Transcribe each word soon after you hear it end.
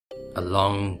A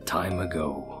long time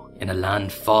ago, in a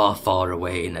land far, far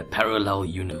away in a parallel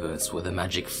universe where the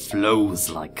magic flows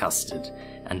like custard,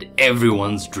 and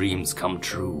everyone's dreams come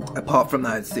true. Apart from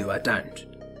those who don't.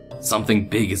 Something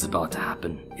big is about to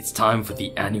happen. It's time for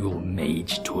the annual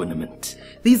Mage Tournament.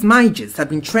 These mages have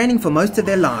been training for most of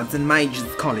their lives in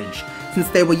Mages College since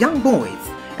they were young boys,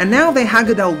 and now they're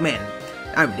haggard old men.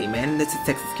 Only men, this is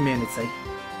Texas community.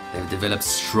 They've developed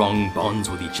strong bonds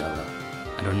with each other,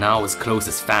 and are now as close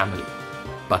as family.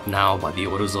 But now, by the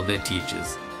orders of their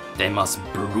teachers, they must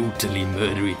brutally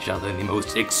murder each other in the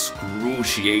most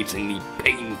excruciatingly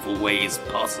painful ways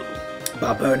possible.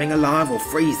 By burning alive or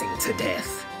freezing to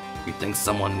death. You'd think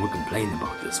someone would complain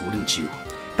about this, wouldn't you?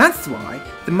 That's why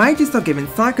the mages are given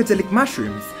psychedelic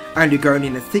mushrooms, only grown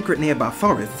in a secret nearby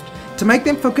forest, to make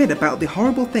them forget about the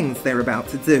horrible things they're about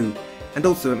to do. And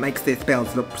also it makes their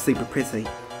spells look super pretty.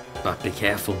 But be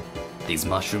careful. These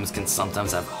mushrooms can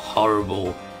sometimes have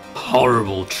horrible,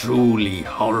 truly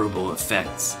horrible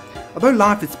effects. Although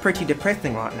life is pretty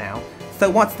depressing right now, so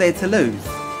what's there to lose?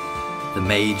 The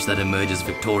mage that emerges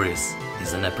victorious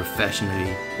is a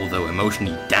professionally, although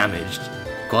emotionally damaged,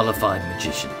 qualified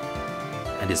magician,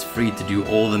 and is free to do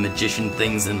all the magician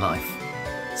things in life,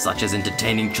 such as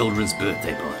entertaining children's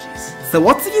birthday parties. So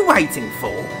what are you waiting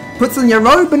for? Put on your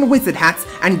robe and wizard hats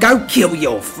and go kill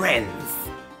your friends!